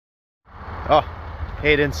Oh,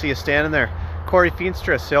 hey, didn't see you standing there. Corey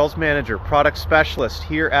Feenstra, Sales Manager, Product Specialist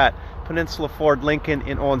here at Peninsula Ford Lincoln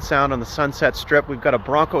in Owen Sound on the Sunset Strip. We've got a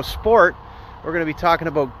Bronco Sport. We're going to be talking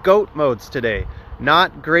about GOAT modes today.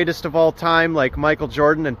 Not greatest of all time like Michael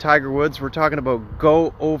Jordan and Tiger Woods. We're talking about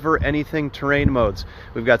go over anything terrain modes.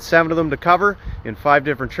 We've got 7 of them to cover in 5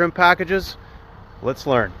 different trim packages. Let's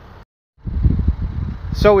learn.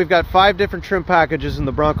 So we've got 5 different trim packages in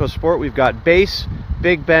the Bronco Sport. We've got base,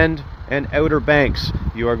 big bend, and outer banks.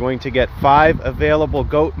 You are going to get 5 available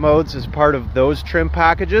GOAT modes as part of those trim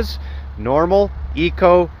packages: normal,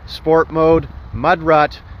 eco, sport mode, mud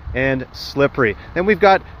rut, and slippery. Then we've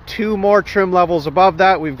got 2 more trim levels above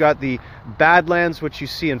that. We've got the Badlands, which you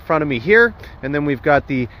see in front of me here, and then we've got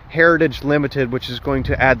the Heritage Limited, which is going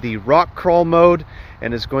to add the rock crawl mode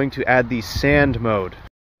and is going to add the sand mode.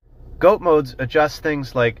 GOAT modes adjust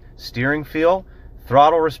things like steering feel,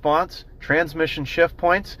 throttle response, transmission shift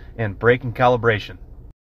points, and braking calibration.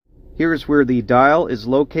 Here's where the dial is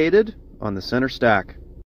located on the center stack.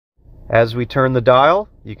 As we turn the dial,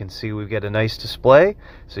 you can see we get a nice display,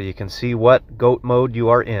 so you can see what GOAT mode you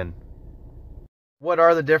are in. What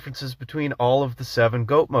are the differences between all of the 7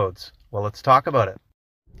 GOAT modes? Well, let's talk about it.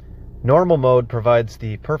 Normal mode provides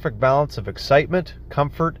the perfect balance of excitement,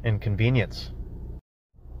 comfort, and convenience.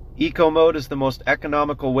 Eco mode is the most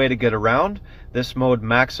economical way to get around. This mode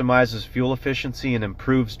maximizes fuel efficiency and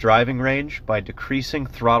improves driving range by decreasing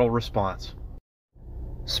throttle response.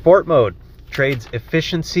 Sport mode trades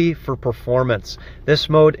efficiency for performance. This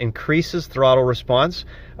mode increases throttle response,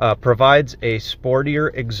 provides a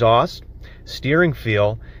sportier exhaust, steering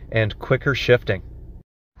feel, and quicker shifting.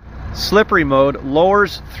 Slippery mode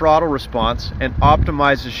lowers throttle response and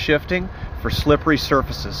optimizes shifting for slippery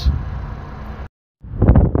surfaces.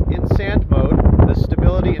 In sand mode, the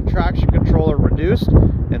stability and traction control are reduced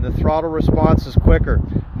and the throttle response is quicker.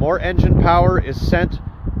 More engine power is sent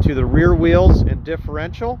to the rear wheels and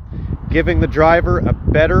differential, giving the driver a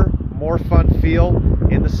better, more fun feel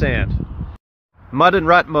in the sand. Mud and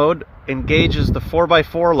rut mode engages the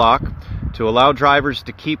 4x4 lock to allow drivers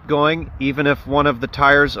to keep going even if one of the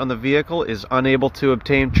tires on the vehicle is unable to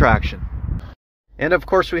obtain traction. And of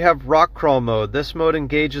course we have rock crawl mode. This mode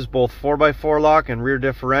engages both 4x4 lock and rear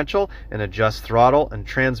differential and adjusts throttle and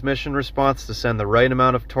transmission response to send the right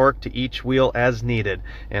amount of torque to each wheel as needed,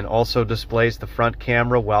 and also displays the front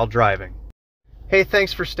camera while driving. Hey,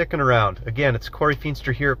 thanks for sticking around. Again, it's Corey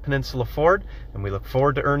Feenstra here at Peninsula Ford, and we look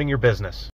forward to earning your business.